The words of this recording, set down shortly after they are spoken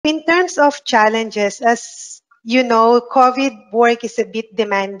In terms of challenges, as you know, COVID work is a bit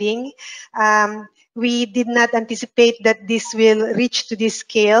demanding. We did not anticipate that this will reach to this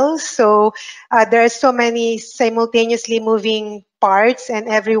scale. So there are so many simultaneously moving parts and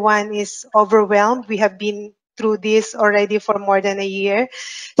everyone is overwhelmed. We have been through this already for more than a year.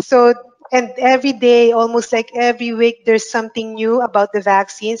 So, and every day, almost like every week, there's something new about the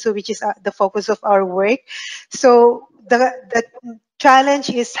vaccine, so which is the focus of our work. So the challenge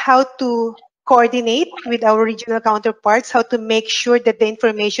is how to coordinate with our regional counterparts, how to make sure that the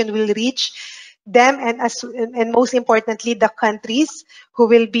information will reach them and most importantly, the countries who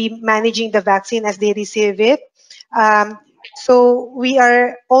will be managing the vaccine as they receive it. Um, so we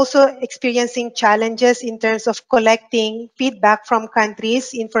are also experiencing challenges in terms of collecting feedback from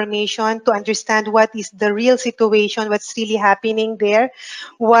countries, information to understand what is the real situation, what's really happening there,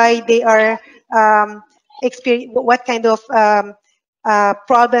 why they are what kind of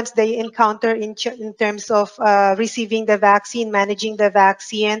problems they encounter in terms of receiving the vaccine, managing the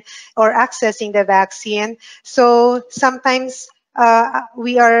vaccine, or accessing the vaccine. So sometimes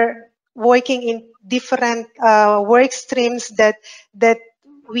we are working in different work streams that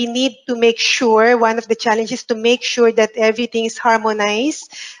we need to make sure. One of the challenges to make sure that everything is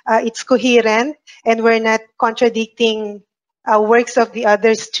harmonized, it's coherent, and we're not contradicting works of the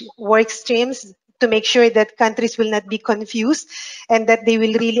other work streams, to make sure that countries will not be confused and that they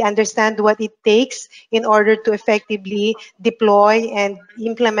will really understand what it takes in order to effectively deploy and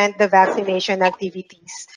implement the vaccination activities.